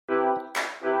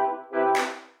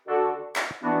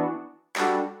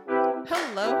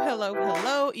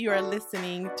Hello. You are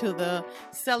listening to the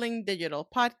Selling Digital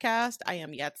podcast. I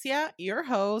am Yatsia, your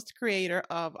host, creator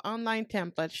of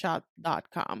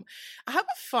OnlineTemplateShop.com. I have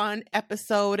a fun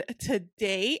episode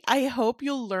today. I hope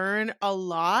you learn a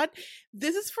lot.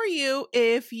 This is for you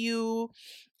if you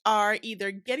are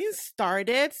either getting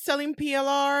started selling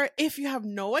PLR, if you have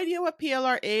no idea what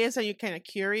PLR is and you're kind of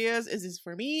curious, is this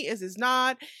for me? Is this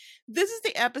not? This is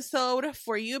the episode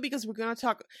for you because we're going to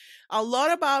talk a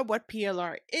lot about what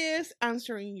PLR is,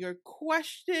 answering your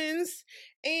questions,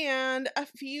 and a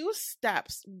few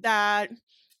steps that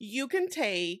you can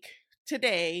take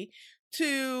today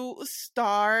to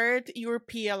start your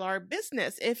PLR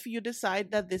business if you decide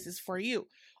that this is for you.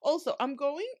 Also, I'm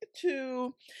going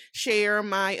to share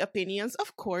my opinions,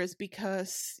 of course,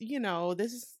 because,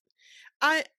 this is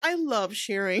I love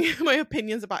sharing my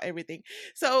opinions about everything.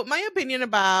 So my opinion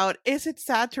about, is it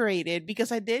saturated?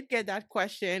 Because I did get that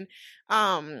question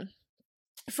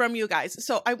from you guys.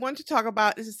 So I want to talk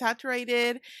about, is it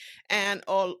saturated and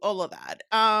all of that.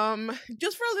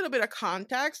 Just for a little bit of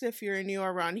context, if you're new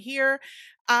around here,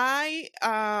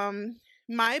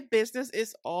 my business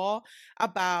is all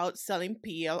about selling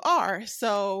PLR.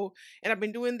 So, and I've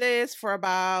been doing this for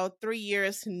about 3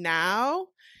 years now.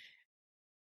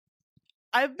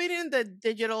 I've been in the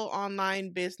digital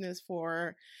online business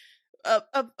for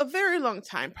a very long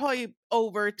time, probably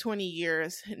over 20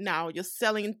 years now, just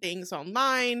selling things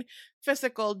online,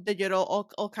 physical, digital,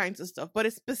 all kinds of stuff. But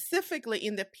it's specifically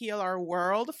in the PLR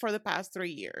world for the past 3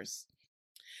 years.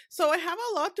 So I have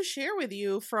a lot to share with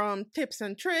you, from tips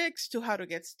and tricks to how to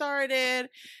get started,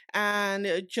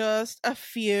 and just a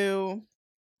few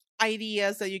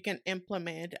ideas that you can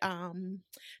implement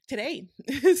today.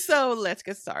 So let's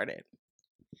get started.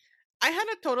 I had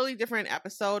a totally different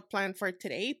episode planned for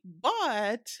today,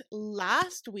 but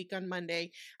last week on Monday,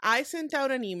 I sent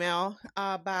out an email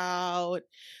about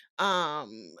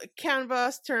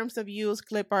Canvas, terms of use,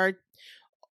 clip art,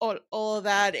 all of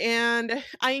that. And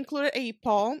I included a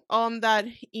poll on that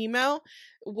email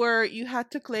where you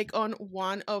had to click on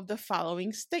one of the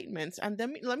following statements. And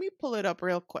then let me pull it up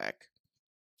real quick.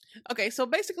 Okay, so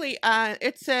basically,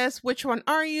 it says, which one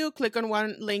are you? Click on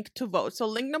one link to vote. So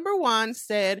link number 1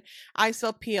 said, I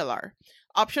sell PLR.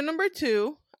 Option number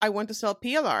 2, I want to sell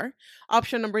PLR.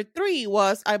 Option number 3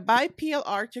 was, I buy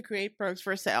PLR to create products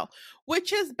for sale,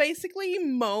 which is basically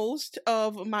most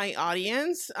of my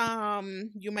audience.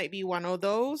 You might be one of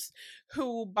those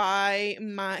who buys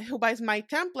my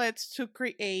templates to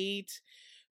create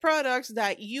products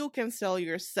that you can sell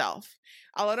yourself.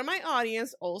 A lot of my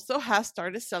audience also has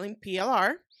started selling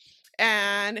PLR,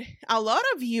 and a lot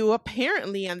of you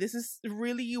apparently, and this is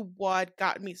really what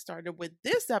got me started with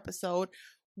this episode,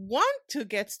 want to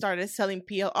get started selling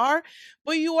PLR,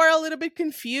 but you are a little bit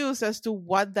confused as to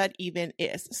what that even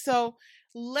is. So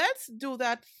let's do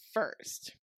that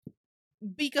first,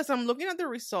 because I'm looking at the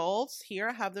results here.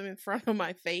 I have them in front of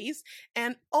my face,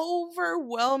 and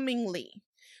overwhelmingly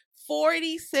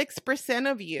 46%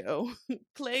 of you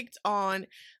clicked on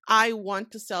I want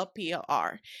to sell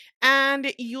PLR,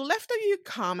 and you left a few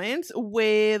comments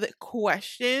with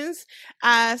questions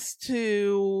as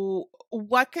to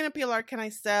what kind of PLR can I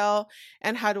sell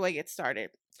and how do I get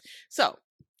started. So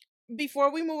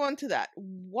before we move on to that,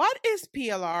 what is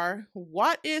PLR?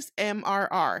 What is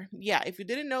MRR? Yeah, if you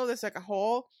didn't know, there's like a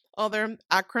whole other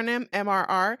acronym,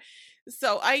 MRR.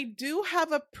 So I do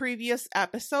have a previous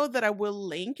episode that I will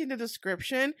link in the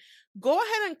description. Go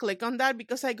ahead and click on that,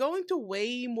 because I go into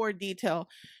way more detail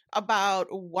about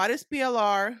what is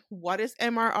PLR, what is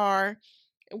MRR,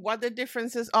 what the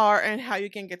differences are, and how you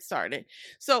can get started.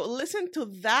 So listen to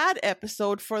that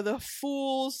episode for the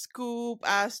full scoop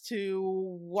as to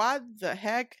what the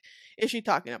heck is she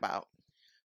talking about.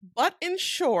 But in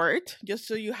short, just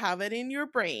so you have it in your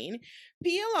brain,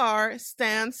 PLR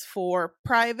stands for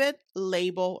private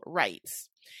label rights.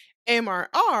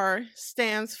 MRR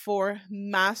stands for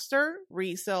master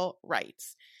resale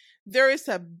rights. There is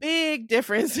a big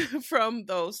difference from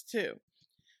those two.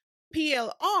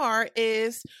 PLR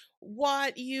is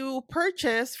what you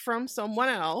purchase from someone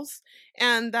else,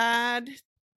 and that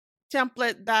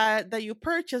template that you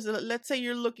purchase, let's say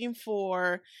you're looking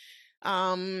for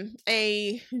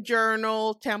a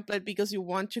journal template because you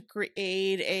want to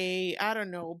create a,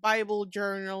 Bible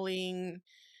journaling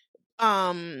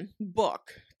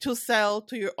book to sell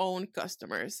to your own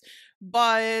customers,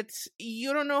 but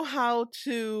you don't know how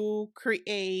to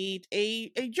create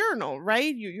a journal,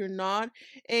 right? You're not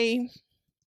a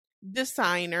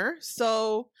designer.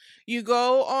 So you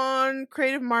go on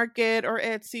Creative Market or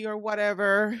Etsy or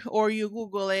whatever, or you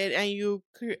Google it and you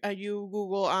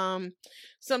Google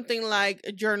something like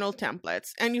journal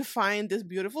templates, and you find this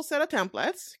beautiful set of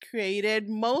templates created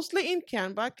mostly in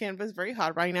Canva. Canva is very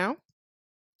hot right now.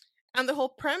 And the whole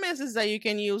premise is that you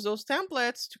can use those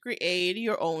templates to create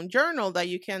your own journal that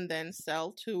you can then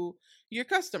sell to your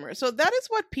customers. So that is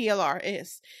what PLR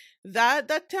is. That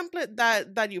template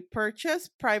that you purchase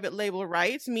private label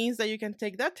rights means that you can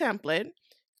take that template,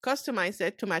 customize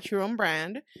it to match your own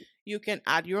brand. You can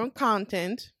add your own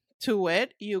content to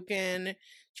it. You can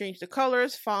change the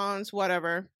colors, fonts,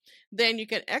 whatever. Then you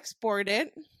can export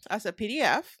it as a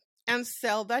PDF and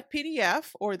sell that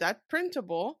PDF or that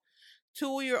printable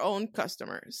to your own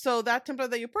customer. So that template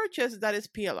that you purchase, that is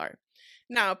PLR.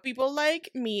 Now, people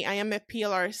like me, I am a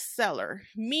PLR seller,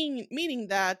 meaning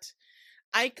that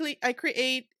I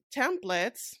create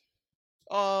templates.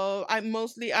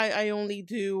 I only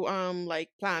do like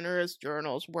planners,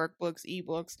 journals, workbooks,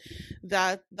 ebooks,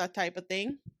 that type of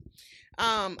thing.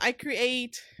 I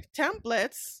create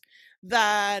templates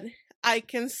that I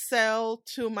can sell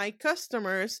to my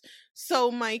customers,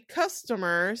 so my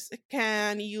customers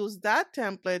can use that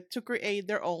template to create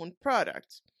their own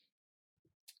product.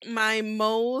 My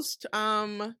most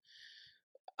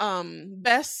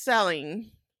best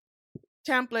selling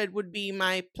template would be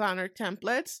my planner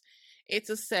templates.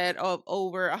 It's a set of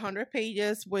over 100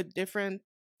 pages with different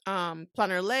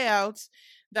planner layouts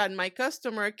that my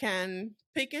customer can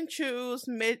pick and choose,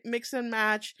 mix and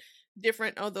match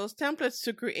different of those templates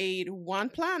to create one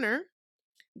planner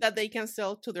that they can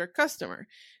sell to their customer.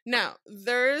 Now,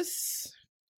 there's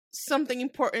something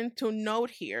important to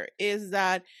note here is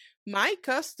that my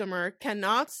customer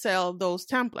cannot sell those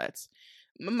templates.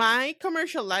 My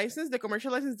commercial license, the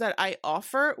commercial license that I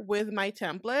offer with my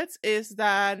templates, is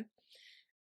that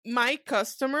my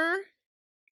customer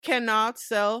cannot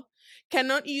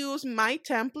use my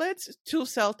templates to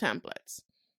sell templates.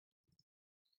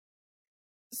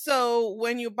 So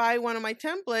when you buy one of my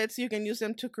templates, you can use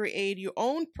them to create your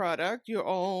own product, your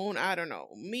own, I don't know,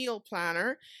 meal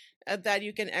planner that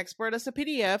you can export as a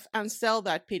PDF and sell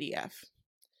that PDF.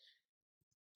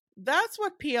 That's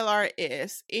what PLR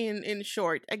is in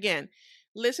short. Again,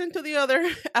 listen to the other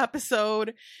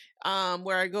episode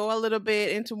where I go a little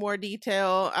bit into more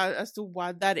detail as to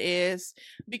what that is,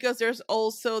 because there's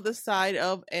also the side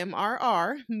of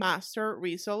MRR, Master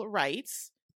Resale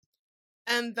Rights.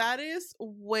 And that is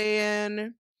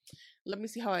when, let me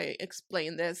see how I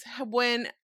explain this. When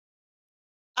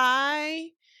I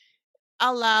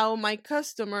allow my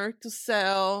customer to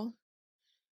sell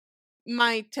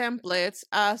my templates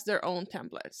as their own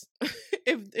templates,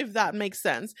 if that makes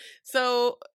sense.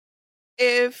 So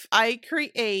if I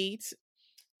create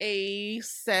a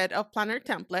set of planner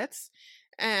templates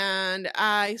and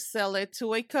I sell it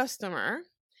to a customer,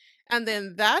 and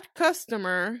then that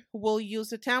customer will use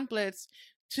the templates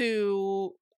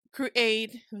to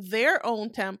create their own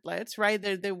templates, right?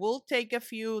 They will take a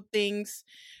few things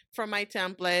from my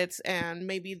templates and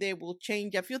maybe they will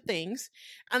change a few things,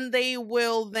 and they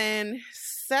will then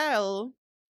sell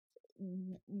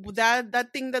that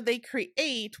thing that they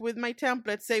create with my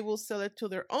templates. They will sell it to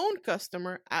their own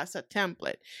customer as a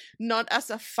template, not as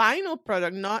a final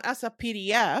product, not as a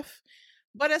PDF,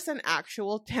 but as an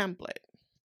actual template.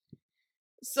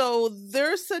 So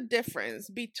there's a difference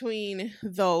between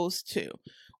those two.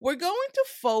 We're going to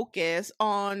focus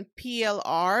on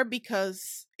PLR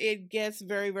because it gets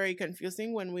very, very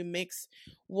confusing when we mix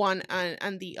one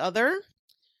and the other.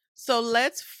 So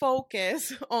let's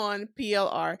focus on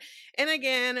PLR. And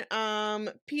again,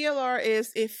 PLR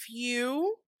is if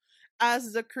you,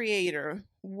 as the creator,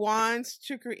 want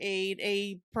to create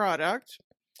a product,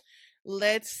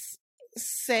 let's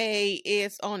say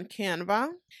it's on Canva.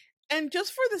 And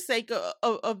just for the sake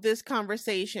of this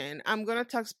conversation, I'm going to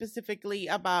talk specifically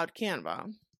about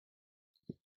Canva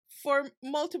for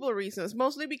multiple reasons.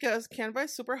 Mostly because Canva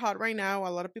is super hot right now.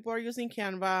 A lot of people are using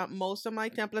Canva. Most of my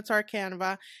templates are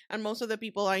Canva. And most of the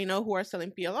people I know who are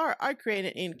selling PLR are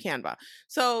created in Canva.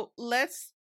 So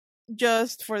let's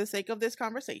just, for the sake of this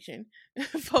conversation,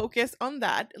 focus on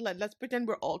that. Let's pretend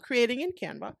we're all creating in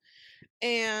Canva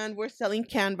and we're selling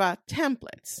Canva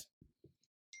templates.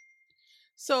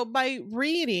 So by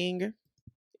reading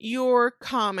your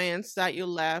comments that you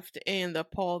left in the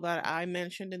poll that I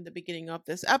mentioned in the beginning of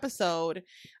this episode,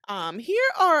 here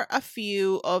are a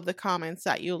few of the comments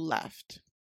that you left.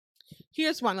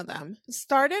 Here's one of them.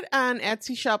 Started an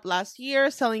Etsy shop last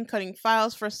year selling cutting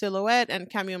files for Silhouette and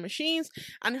Cameo machines,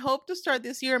 and hope to start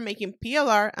this year making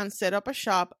PLR and set up a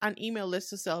shop and email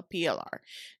list to sell PLR.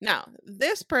 Now,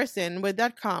 this person with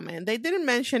that comment, they didn't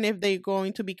mention if they're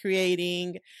going to be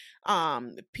creating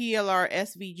PLR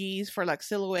SVGs for like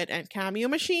Silhouette and Cameo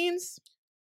machines,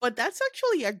 but that's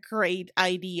actually a great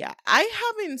idea. I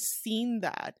haven't seen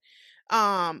that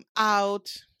out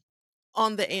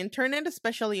on the internet,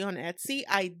 especially on Etsy.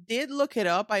 I did look it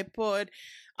up. I put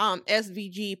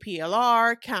SVG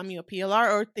PLR, Cameo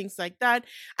PLR, or things like that.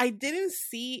 I didn't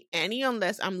see any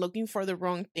unless I'm looking for the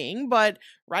wrong thing, but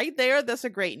right there, that's a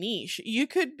great niche. You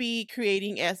could be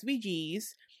creating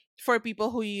SVGs for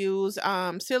people who use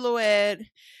Silhouette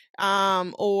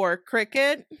or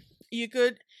Cricut. You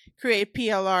could create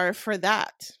PLR for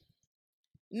that.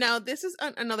 Now, this is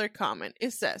another comment.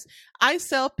 It says, I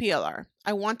sell PLR.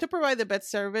 I want to provide the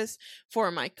best service for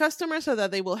my customers so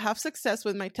that they will have success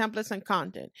with my templates and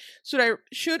content.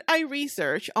 Should I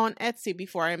research on Etsy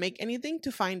before I make anything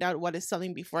to find out what is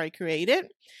selling before I create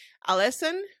it? A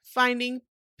lesson, finding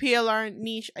PLR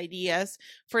niche ideas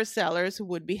for sellers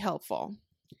would be helpful.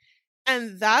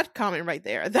 And that comment right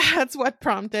there, that's what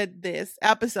prompted this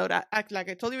episode. Like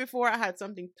I told you before, I had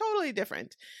something totally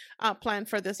different planned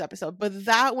for this episode. But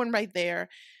that one right there,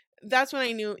 that's when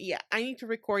I knew, yeah, I need to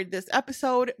record this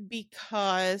episode,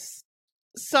 because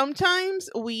sometimes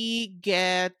we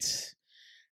get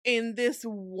in this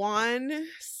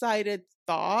one-sided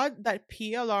thought that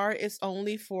PLR is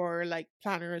only for like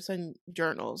planners and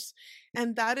journals.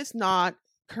 And that is not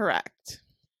correct.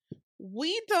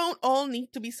 We don't all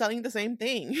need to be selling the same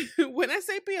thing. When I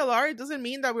say PLR, it doesn't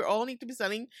mean that we all need to be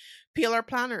selling PLR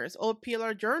planners or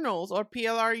PLR journals or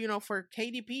PLR, for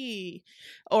KDP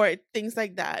or things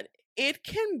like that. It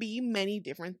can be many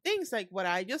different things, like what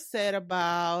I just said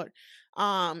about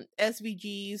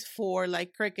SVGs for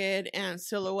like Cricut and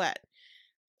Silhouette.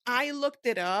 I looked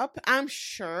it up. I'm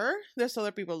sure there's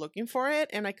other people looking for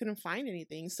it, and I couldn't find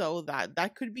anything. So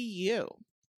that could be you.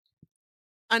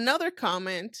 Another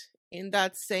comment in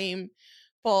that same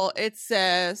poll, it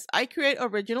says, I create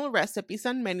original recipes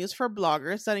and menus for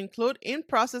bloggers that include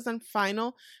in-process and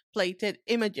final plated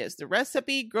images, the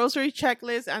recipe, grocery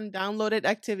checklist, and downloaded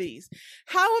activities.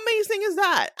 How amazing is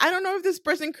that? I don't know if this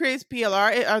person creates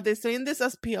PLR. Are they saying this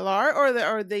as PLR, or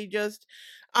are they just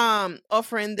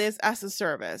offering this as a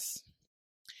service?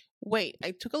 Wait,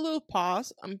 I took a little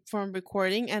pause from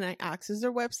recording and I accessed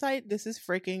their website. This is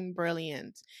freaking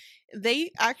brilliant.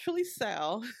 They actually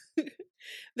sell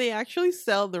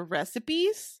the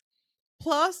recipes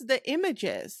plus the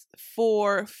images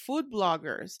for food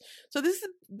bloggers. So this is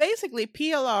basically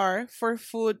PLR for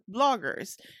food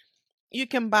bloggers. You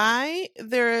can buy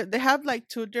they have like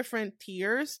two different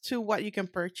tiers to what you can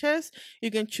purchase.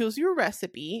 You can choose your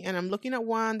recipe, and I'm looking at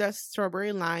one that's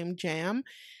strawberry lime jam,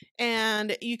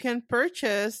 and you can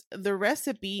purchase the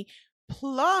recipe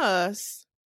plus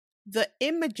the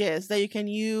images that you can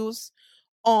use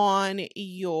on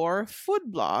your food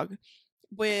blog,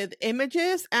 with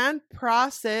images and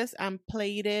process and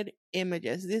plated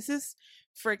images. This is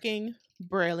freaking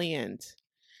brilliant.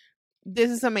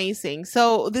 This is amazing.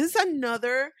 So this is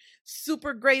another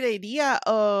super great idea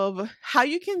of how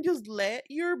you can just let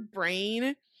your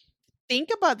brain think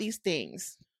about these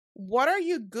things. What are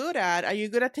you good at? Are you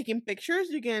good at taking pictures?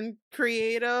 You can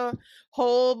create a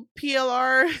whole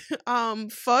PLR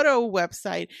photo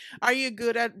website. Are you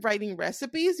good at writing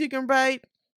recipes? You can write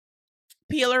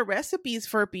PLR recipes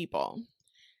for people.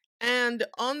 And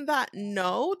on that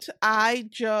note, I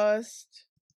just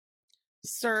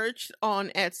searched on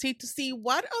Etsy to see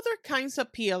what other kinds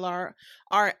of PLR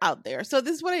are out there. So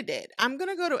this is what I did. I'm going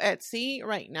to go to Etsy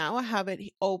right now. I have it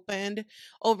opened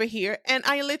over here, and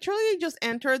I literally just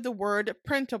entered the word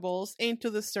printables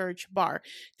into the search bar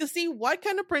to see what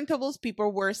kind of printables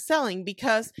people were selling,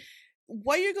 because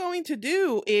what you're going to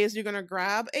do is you're going to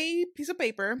grab a piece of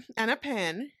paper and a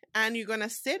pen, and you're going to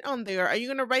sit on there, and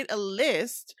you're going to write a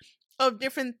list of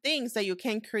different things that you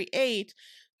can create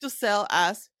to sell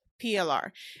as PLR.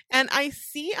 And I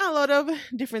see a lot of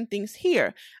different things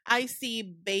here. I see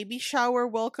baby shower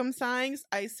welcome signs.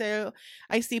 I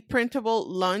see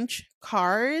printable lunch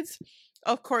cards.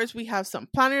 Of course, we have some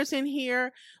planners in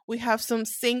here. We have some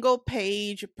single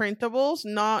page printables,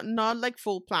 not like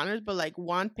full planners, but like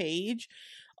one page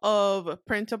of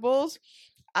printables.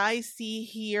 I see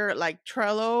here like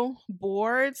Trello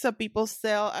boards that people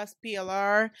sell as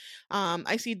PLR.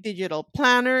 I see digital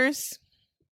planners,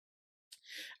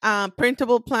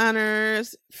 printable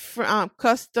planners,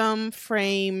 custom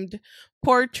framed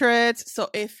portraits. So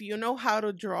if you know how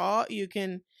to draw, you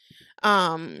can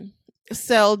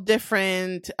sell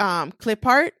different clip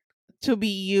art to be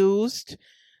used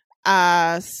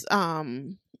as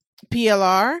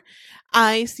PLR.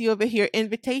 I see over here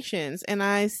invitations, and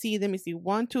I see, let me see,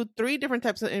 one, two, three different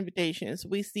types of invitations.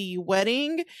 We see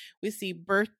wedding, we see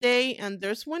birthday, and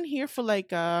there's one here for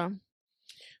like a,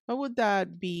 what would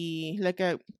that be? Like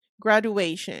a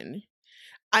graduation.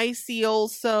 I see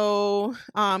also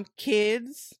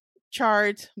kids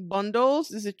chart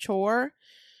bundles. Is a chore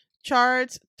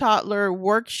charts, toddler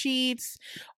worksheets,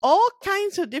 all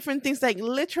kinds of different things. Like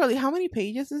literally, how many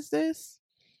pages is this?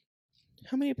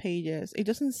 How many pages? It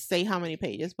doesn't say how many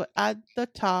pages, but at the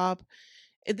top,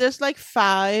 there's like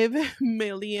 5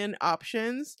 million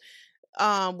options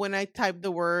when I type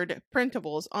the word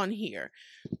printables on here,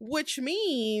 which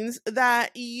means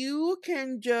that you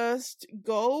can just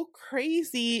go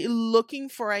crazy looking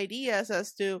for ideas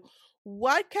as to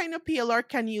what kind of PLR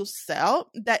can you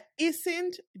sell that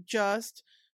isn't just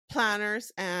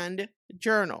planners and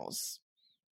journals.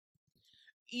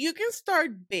 You can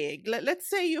start big. Let's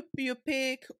say you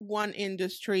pick one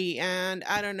industry, and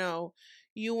I don't know,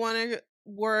 you want to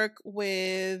work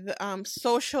with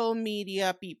social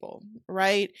media people,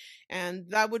 right? And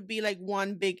that would be like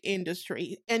one big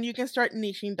industry, and you can start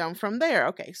niching down from there.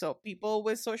 Okay, so people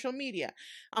with social media.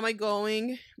 Am I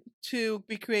going to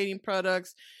be creating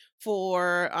products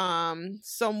for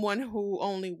someone who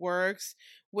only works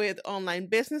with online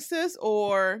businesses,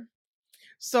 or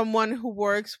someone who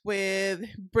works with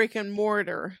brick and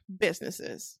mortar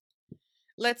businesses?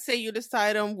 Let's say you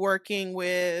decide on working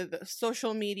with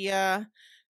social media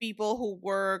people who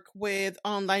work with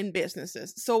online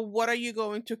businesses. So, what are you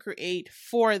going to create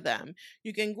for them?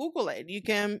 You can Google it. You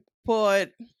can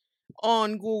put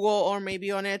on Google or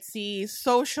maybe on Etsy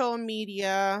social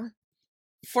media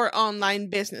for online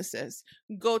businesses.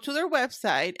 Go to their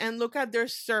website and look at their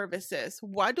services.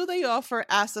 What do they offer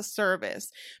as a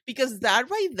service? Because that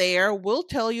right there will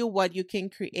tell you what you can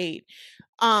create.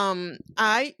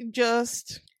 I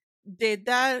just did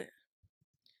that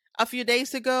a few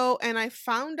days ago, and I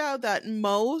found out that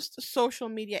most social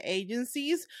media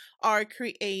agencies are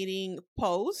creating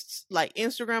posts, like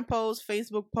Instagram posts,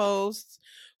 Facebook posts,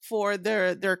 for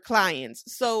their clients.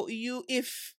 So you,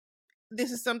 if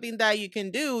this is something that you can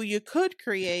do, you could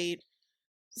create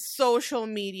social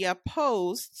media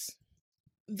posts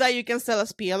that you can sell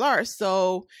as PLR.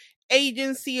 So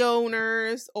agency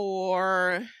owners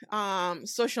or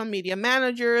social media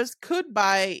managers could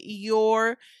buy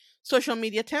your social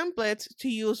media templates to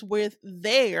use with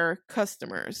their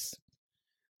customers.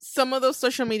 Some of those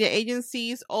social media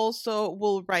agencies also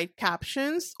will write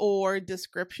captions or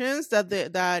descriptions that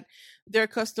their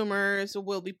customers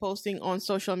will be posting on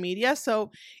social media.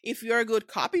 So if you're a good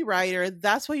copywriter,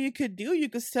 that's what you could do. You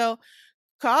could sell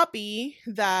copy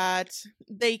that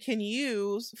they can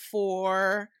use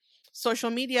for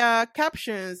social media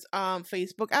captions,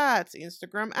 Facebook ads,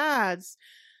 Instagram ads,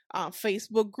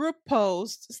 Facebook group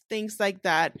posts, things like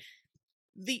that.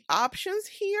 The options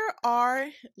here are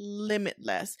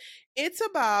limitless. It's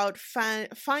about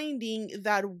finding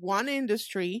that one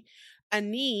industry, a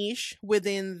niche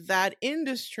within that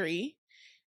industry,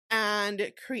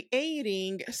 and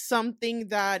creating something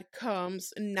that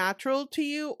comes natural to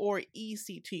you or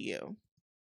easy to you.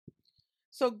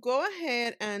 So go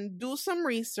ahead and do some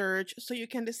research so you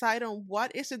can decide on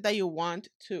what is it that you want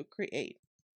to create.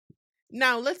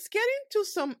 Now, let's get into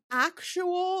some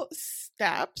actual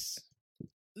steps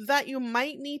that you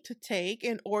might need to take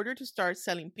in order to start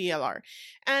selling PLR.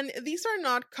 And these are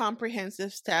not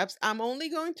comprehensive steps. I'm only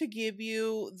going to give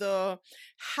you the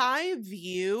high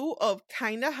view of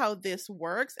kind of how this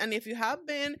works. And if you have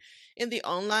been in the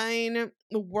online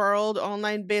world,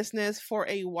 online business for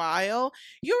a while,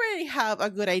 you already have a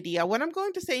good idea. What I'm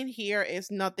going to say in here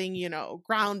is nothing,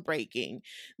 groundbreaking.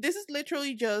 This is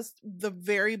literally just the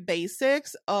very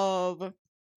basics of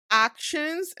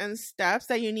actions and steps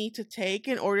that you need to take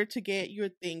in order to get your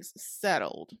things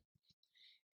settled.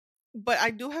 But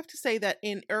I do have to say that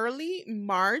in early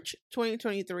March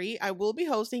 2023, I will be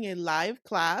hosting a live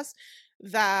class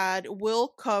that will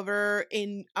cover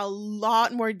in a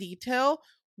lot more detail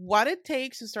what it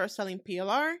takes to start selling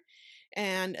PLR,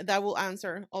 and that will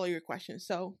answer all of your questions.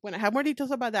 So when I have more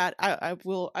details about that, I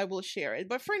will share it.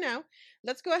 But for now,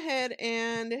 let's go ahead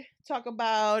and talk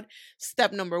about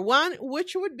step number 1,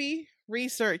 which would be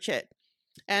research it.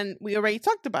 And we already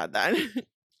talked about that.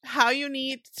 How you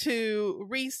need to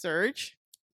research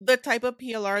the type of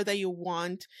PLR that you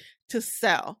want to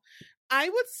sell. I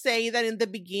would say that in the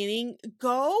beginning,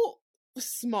 go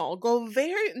small, go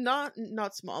very not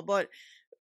small, but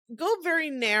go very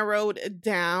narrowed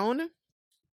down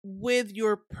with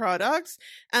your products,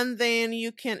 and then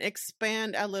you can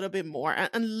expand a little bit more.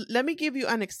 And let me give you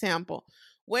an example.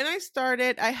 When I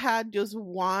started, I had just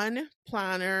one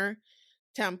planner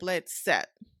template set.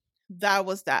 That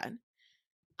was that.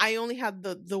 I only had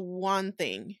the one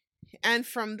thing. And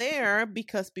from there,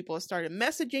 because people started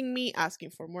messaging me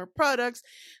asking for more products,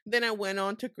 then I went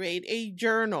on to create a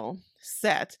journal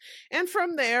set. And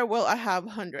from there, well, I have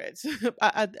hundreds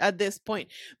at this point.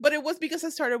 But it was because I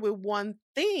started with one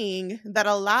thing that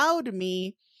allowed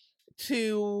me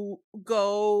to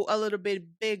go a little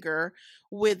bit bigger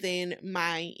within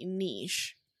my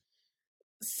niche.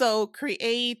 So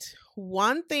create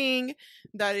one thing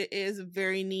that is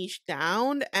very niche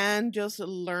down and just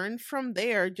learn from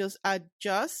there. Just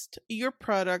adjust your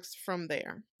products from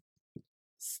there.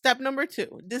 Step number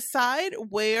 2, decide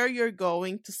where you're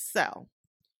going to sell.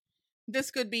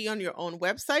 This could be on your own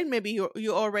website. Maybe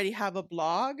you already have a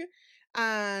blog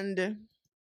and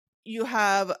you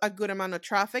have a good amount of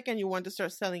traffic and you want to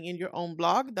start selling in your own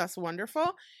blog. That's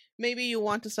wonderful. Maybe you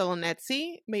want to sell on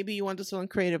Etsy. Maybe you want to sell on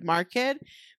Creative Market.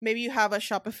 Maybe you have a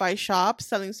Shopify shop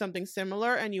selling something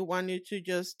similar and you wanted to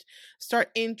just start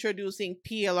introducing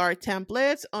PLR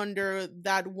templates under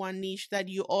that one niche that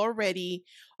you already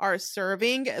are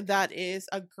serving. That is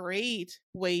a great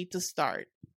way to start.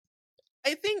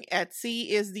 I think Etsy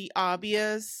is the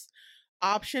obvious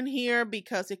option here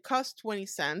because it costs 20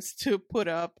 cents to put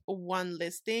up one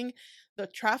listing. The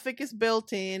traffic is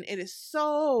built in. It is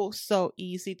so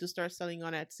easy to start selling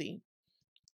on Etsy.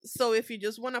 So if you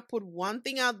just want to put one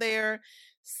thing out there,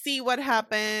 see what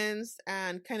happens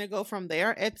and kind of go from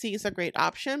there, Etsy is a great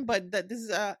option, but this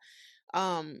is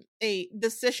a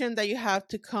decision that you have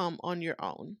to come on your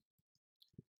own.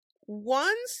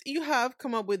 Once you have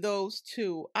come up with those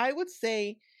two, I would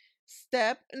say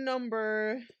step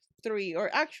number 3, or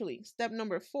actually step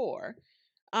number 4,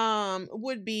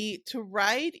 would be to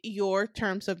write your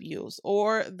terms of use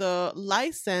or the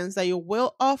license that you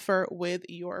will offer with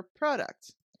your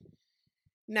product.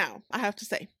 Now, I have to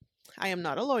say, I am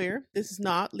not a lawyer. This is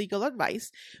not legal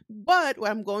advice, but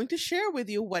I'm going to share with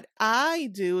you what I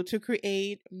do to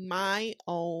create my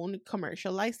own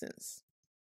commercial license.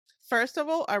 First of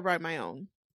all, I write my own.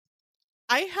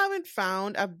 I haven't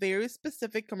found a very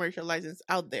specific commercial license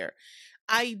out there.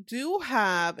 I do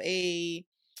have a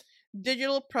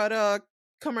digital product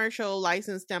commercial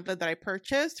license template that I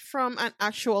purchased from an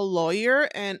actual lawyer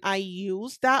and I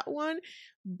use that one.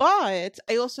 But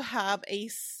I also have a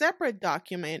separate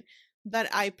document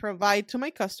that I provide to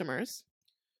my customers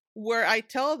where I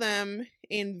tell them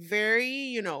in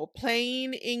very,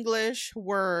 plain English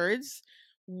words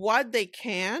what they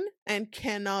can and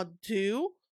cannot do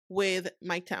with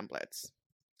my templates.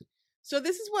 So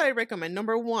this is what I recommend.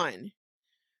 Number 1,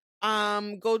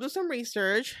 go do some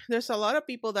research. There's a lot of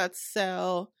people that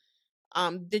sell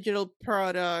digital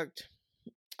product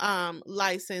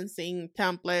licensing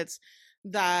templates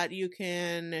that you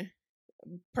can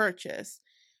purchase.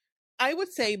 I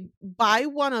would say buy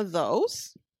one of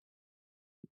those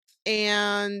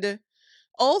and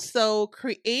also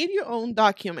create your own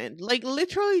document. Like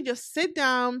literally just sit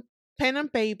down, pen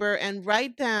and paper, and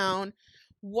write down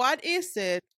what is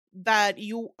it that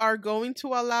you are going to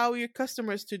allow your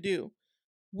customers to do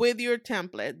with your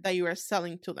template that you are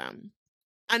selling to them.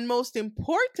 And most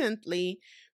importantly,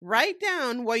 write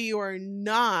down what you are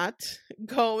not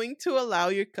going to allow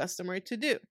your customer to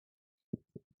do.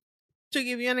 To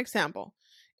give you an example,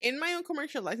 in my own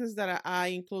commercial license that I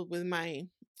include with my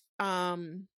PLR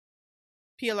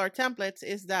templates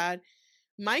is that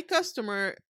my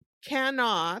customer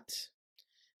cannot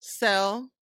sell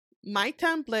my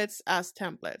templates as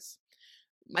templates.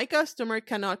 My customer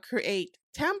cannot create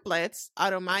templates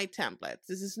out of my templates.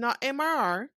 This is not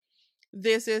MRR.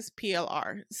 This is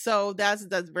PLR. So that's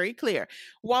very clear.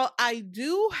 While I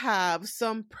do have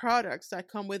some products that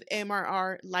come with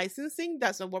MRR licensing,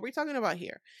 that's not what we're talking about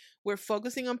here. We're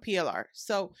focusing on PLR.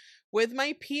 So with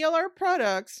my PLR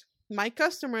products, my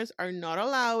customers are not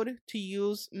allowed to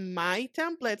use my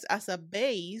templates as a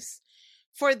base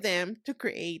for them to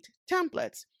create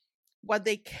templates. What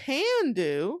they can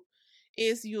do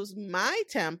is use my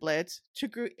templates to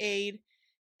create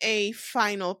a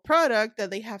final product that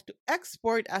they have to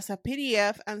export as a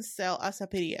PDF and sell as a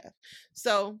PDF.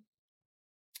 So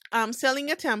I'm selling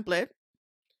a template.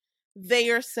 They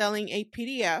are selling a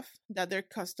PDF that their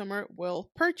customer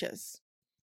will purchase.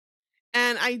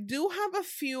 And I do have a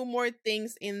few more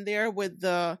things in there with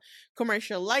the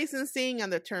commercial licensing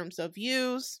and the terms of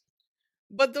use.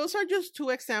 But those are just 2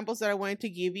 examples that I wanted to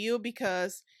give you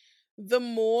because the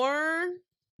more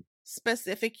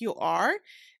specific you are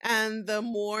and the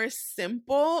more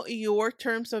simple your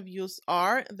terms of use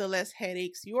are, the less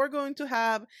headaches you're going to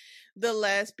have, the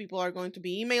less people are going to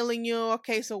be emailing you.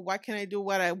 Okay, so what can I do?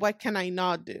 What can I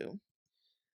not do?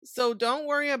 So don't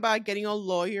worry about getting all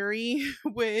lawyery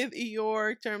with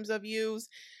your terms of use.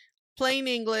 Plain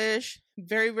English,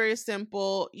 very, very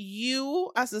simple.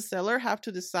 You, as a seller, have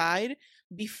to decide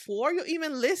before you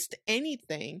even list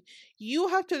anything, you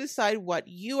have to decide what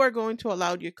you are going to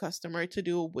allow your customer to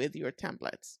do with your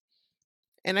templates.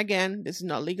 And again, this is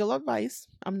not legal advice.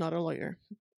 I'm not a lawyer.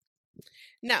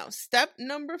 Now, step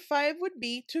number 5 would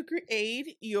be to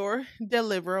create your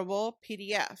deliverable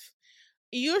PDF.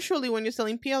 Usually, when you're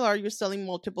selling PLR, you're selling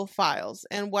multiple files.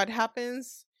 And what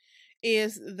happens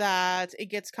is that it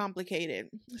gets complicated.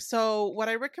 So what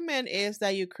I recommend is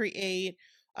that you create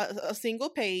a single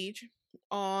page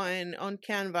on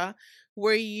Canva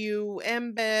where you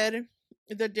embed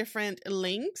the different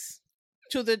links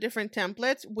to the different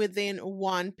templates within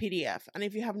one PDF. And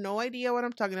if you have no idea what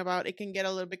I'm talking about, it can get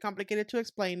a little bit complicated to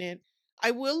explain it.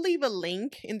 I will leave a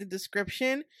link in the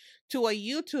description to a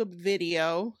YouTube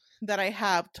video that I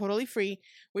have totally free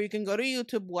where you can go to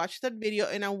YouTube, watch that video,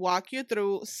 and I'll walk you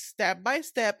through step by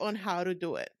step on how to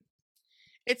do it.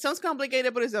 It sounds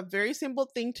complicated, but it's a very simple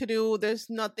thing to do. There's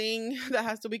nothing that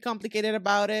has to be complicated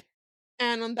about it.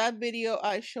 And on that video,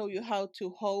 I show you how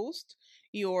to host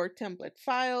your template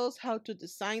files, how to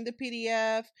design the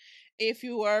PDF. If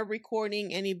you are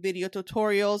recording any video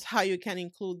tutorials, how you can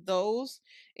include those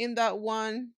in that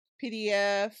one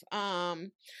PDF.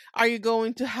 Are you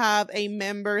going to have a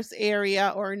members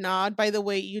area or not? By the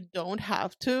way, you don't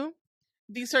have to.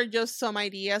 These are just some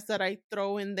ideas that I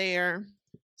throw in there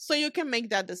so you can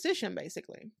make that decision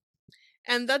basically.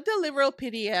 And that deliverable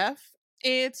PDF,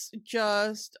 it's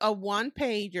just a one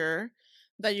pager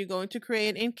that you're going to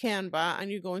create in Canva,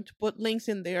 and you're going to put links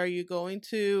in there. You're going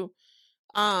to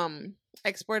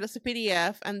export as a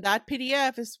PDF, and that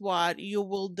PDF is what you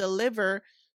will deliver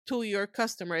to your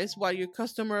customer, is what your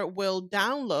customer will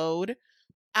download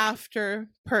after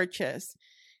purchase.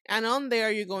 And on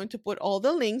there, you're going to put all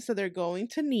the links that they're going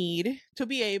to need to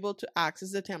be able to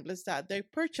access the templates that they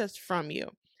purchased from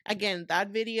you. Again, that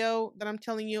video that I'm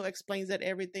telling you explains that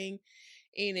everything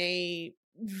in a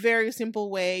very simple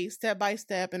way, step by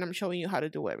step, and I'm showing you how to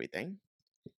do everything.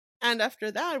 And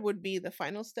after that would be the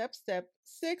final step. Step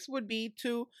 6 would be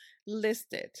to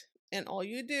list it. And all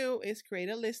you do is create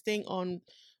a listing on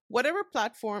whatever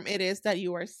platform it is that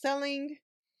you are selling.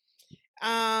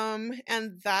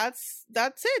 And that's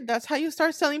it. That's how you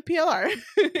start selling PLR.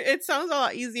 It sounds a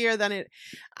lot easier than it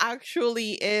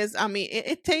actually is. I mean,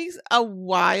 it takes a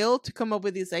while to come up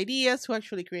with these ideas, to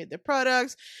actually create the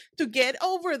products, to get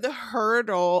over the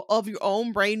hurdle of your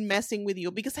own brain messing with you.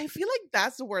 Because I feel like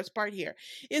that's the worst part here,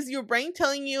 is your brain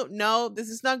telling you, no, this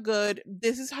is not good.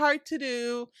 This is hard to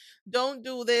do. Don't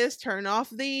do this. Turn off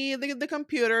the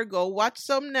computer. Go watch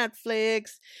some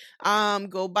Netflix.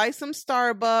 Go buy some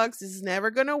Starbucks. This is never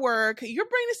gonna work. Your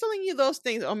brain is telling you those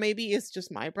things, or maybe it's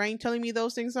just my brain telling me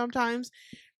those things sometimes.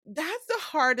 That's the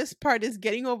hardest part, is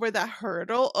getting over that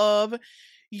hurdle of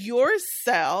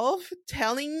yourself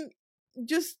telling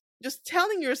just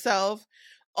telling yourself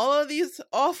all of these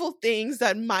awful things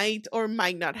that might or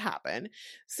might not happen.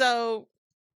 So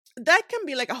that can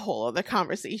be like a whole other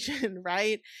conversation,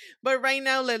 right? But right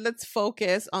now, let's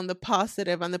focus on the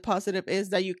positive. And the positive is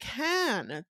that you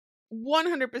can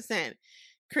 100%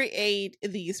 create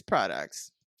these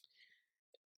products.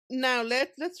 Now,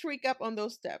 let's recap on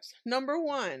those steps. Number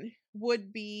 1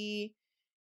 would be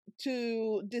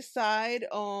to decide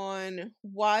on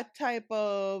what type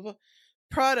of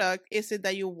product is it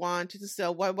that you want to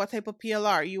sell, what type of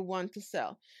PLR you want to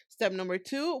sell. Step number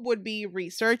 2 would be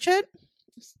research it.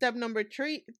 Step number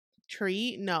 3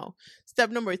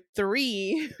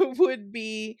 would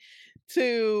be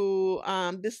to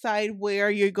decide where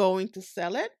you're going to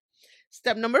sell it.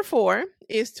 Step number 4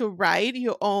 is to write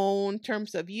your own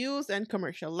terms of use and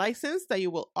commercial license that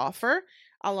you will offer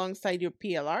alongside your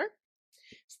PLR.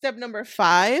 Step number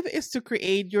 5 is to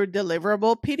create your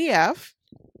deliverable PDF,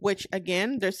 which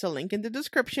again, there's a link in the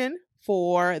description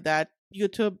for that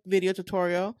YouTube video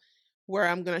tutorial where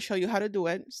I'm going to show you how to do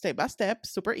it step by step,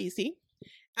 super easy.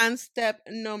 And step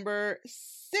number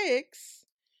 6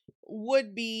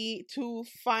 would be to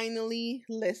finally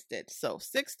list it. So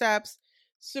 6 steps,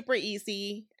 super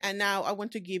easy. And now I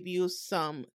want to give you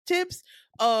some tips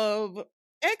of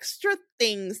extra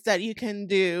things that you can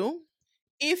do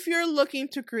if you're looking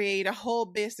to create a whole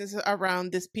business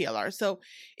around this PLR. So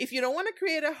if you don't want to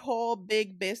create a whole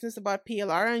big business about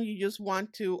PLR and you just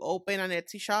want to open an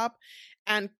Etsy shop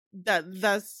and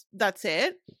that's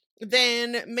it,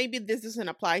 then maybe this doesn't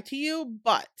apply to you.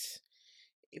 But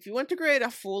if you want to create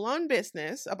a full-on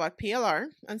business about PLR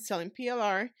and selling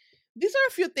PLR, these are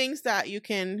a few things that you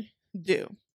can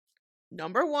do.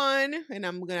 Number one, and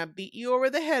I'm going to beat you over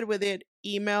the head with it,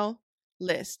 email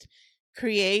list.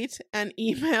 Create an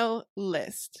email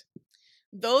list.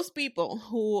 Those people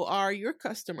who are your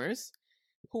customers,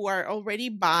 who are already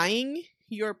buying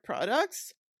your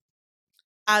products,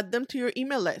 add them to your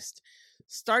email list.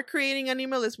 Start creating an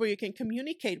email list where you can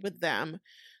communicate with them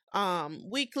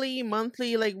weekly,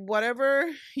 monthly, like whatever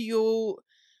you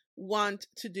want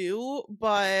to do.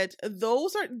 But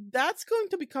that's going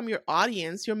to become your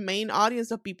audience, your main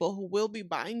audience of people who will be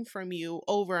buying from you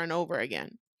over and over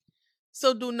again.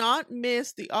 So do not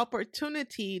miss the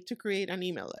opportunity to create an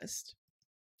email list.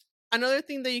 Another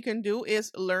thing that you can do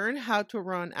is learn how to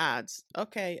run ads.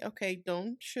 Okay,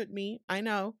 don't shoot me. I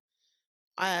know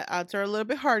ads are a little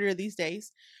bit harder these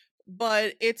days,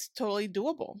 but it's totally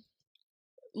doable.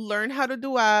 Learn how to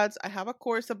do ads. I have a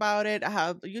course about it. I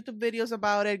have YouTube videos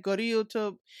about it. Go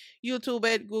to YouTube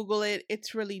it, Google it.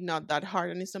 It's really not that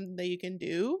hard, and it's something that you can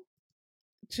do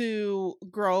to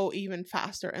grow even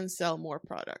faster and sell more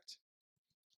product.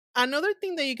 Another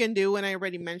thing that you can do, and I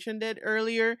already mentioned it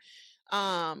earlier,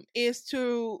 is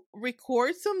to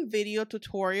record some video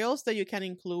tutorials that you can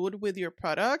include with your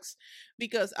products,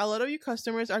 because a lot of your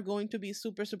customers are going to be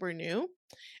super, super new,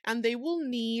 and they will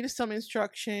need some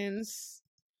instructions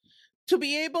to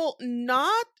be able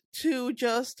not to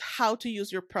just how to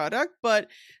use your product, but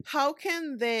how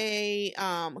can they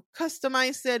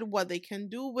customize it, what they can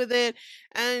do with it.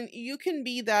 And you can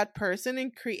be that person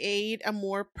and create a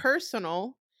more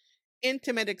personal,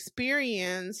 intimate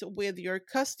experience with your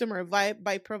customer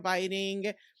by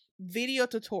providing video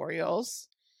tutorials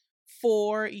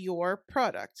for your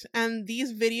product. And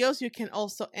these videos you can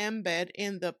also embed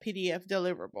in the PDF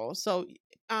deliverable. So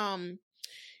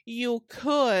you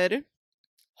could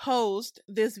host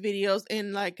these videos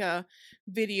in like a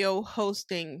video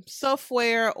hosting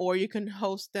software, or you can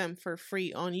host them for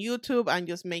free on YouTube and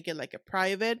just make it like a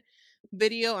private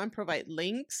video and provide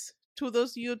links to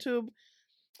those YouTube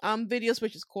videos,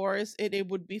 which of course it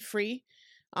would be free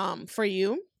for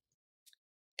you.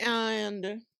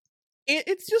 And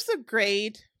it's just a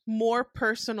great, more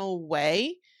personal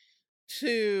way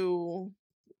to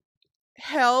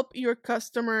help your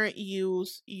customer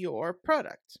use your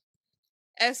product.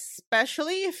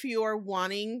 Especially if you are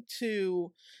wanting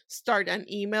to start an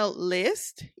email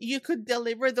list, you could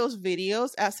deliver those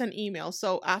videos as an email.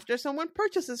 So after someone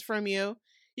purchases from you,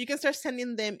 you can start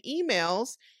sending them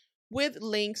emails with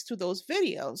links to those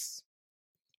videos,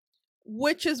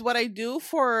 which is what I do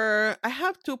I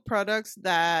have two products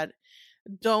that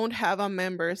don't have a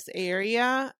members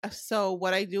area. So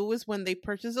what I do is when they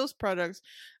purchase those products,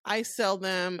 I sell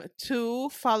them two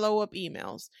follow-up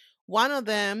emails. One of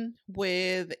them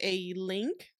with a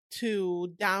link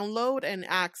to download and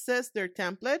access their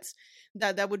templates.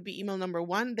 That would be email number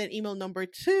one. Then email number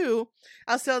two,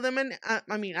 I send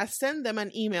them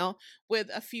an email with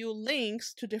a few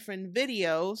links to different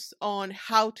videos on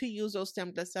how to use those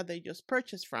templates that they just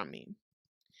purchased from me.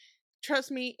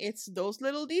 Trust me, it's those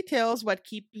little details what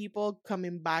keep people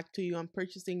coming back to you and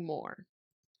purchasing more.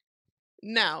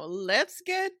 Now, let's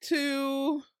get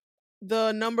to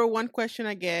the number one question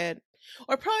I get,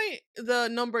 or probably the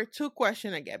number two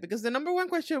question I get, because the number one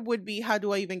question would be, how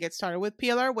do I even get started with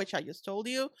PLR, which I just told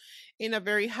you in a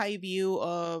very high view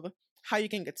of how you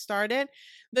can get started.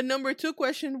 The number two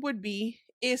question would be,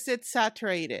 is it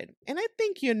saturated? And I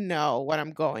think you know what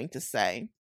I'm going to say.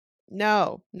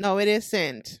 No, it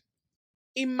isn't.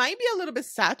 It might be a little bit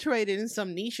saturated in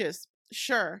some niches,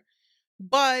 sure.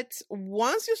 But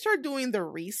once you start doing the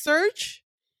research,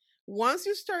 once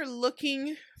you start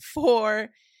looking for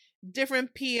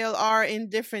different PLR in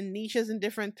different niches and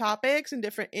different topics and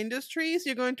different industries,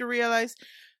 you're going to realize,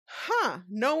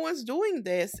 no one's doing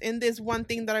this in this one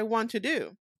thing that I want to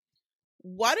do.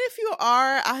 What if you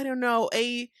are, I don't know,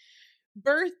 a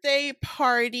birthday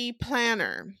party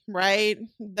planner, right?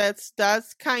 That's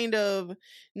kind of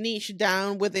niche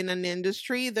down within an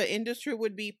industry. The industry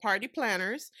would be party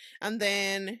planners, and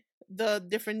then the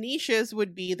different niches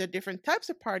would be the different types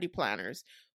of party planners: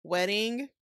 wedding,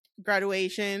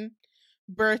 graduation,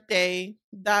 birthday,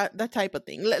 that type of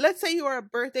thing. Let's say you are a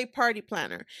birthday party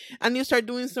planner and you start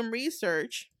doing some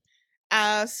research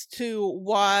as to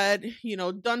what,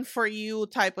 done for you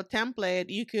type of template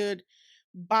you could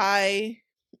buy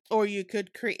or you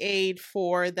could create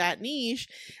for that niche.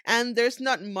 And there's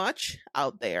not much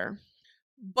out there,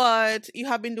 but you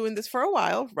have been doing this for a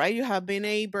while, right? You have been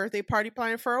a birthday party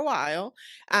planner for a while,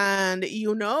 and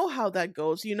you know how that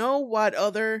goes. You know what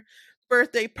other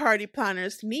birthday party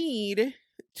planners need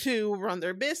to run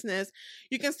their business,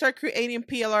 you can start creating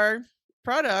PLR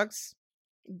products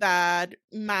that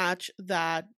match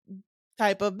that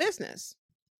type of business.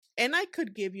 And I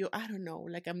could give you, I don't know,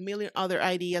 like a million other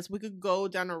ideas. We could go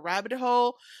down a rabbit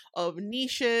hole of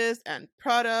niches and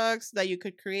products that you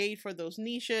could create for those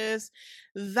niches.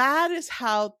 That is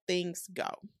how things go.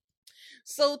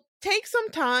 So take some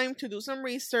time to do some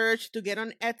research, to get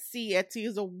on Etsy. Etsy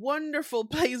is a wonderful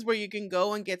place where you can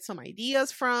go and get some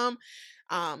ideas from.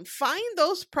 Find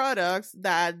those products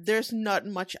that there's not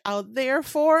much out there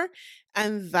for,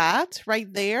 and that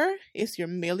right there is your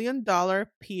 $1 million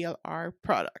PLR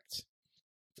product.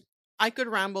 I could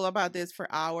ramble about this for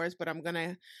hours, but I'm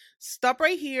gonna stop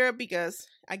right here because,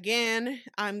 again,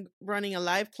 I'm running a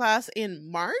live class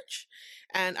in March,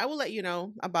 and I will let you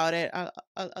know about it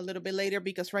a little bit later,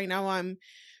 because right now I'm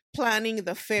planning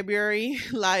the February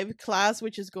live class,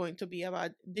 which is going to be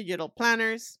about digital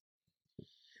planners.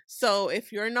 So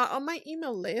if you're not on my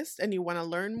email list and you want to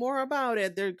learn more about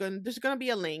it, there's going to be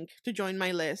a link to join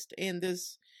my list in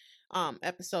this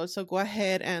episode. So go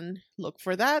ahead and look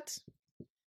for that.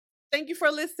 Thank you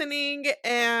for listening,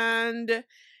 and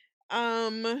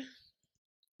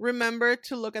remember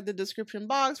to look at the description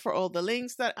box for all the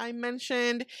links that I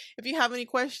mentioned. If you have any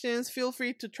questions, feel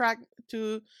free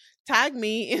to tag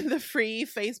me in the free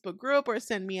Facebook group or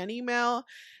send me an email.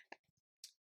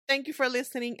 Thank you for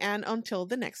listening, and until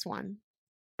the next one.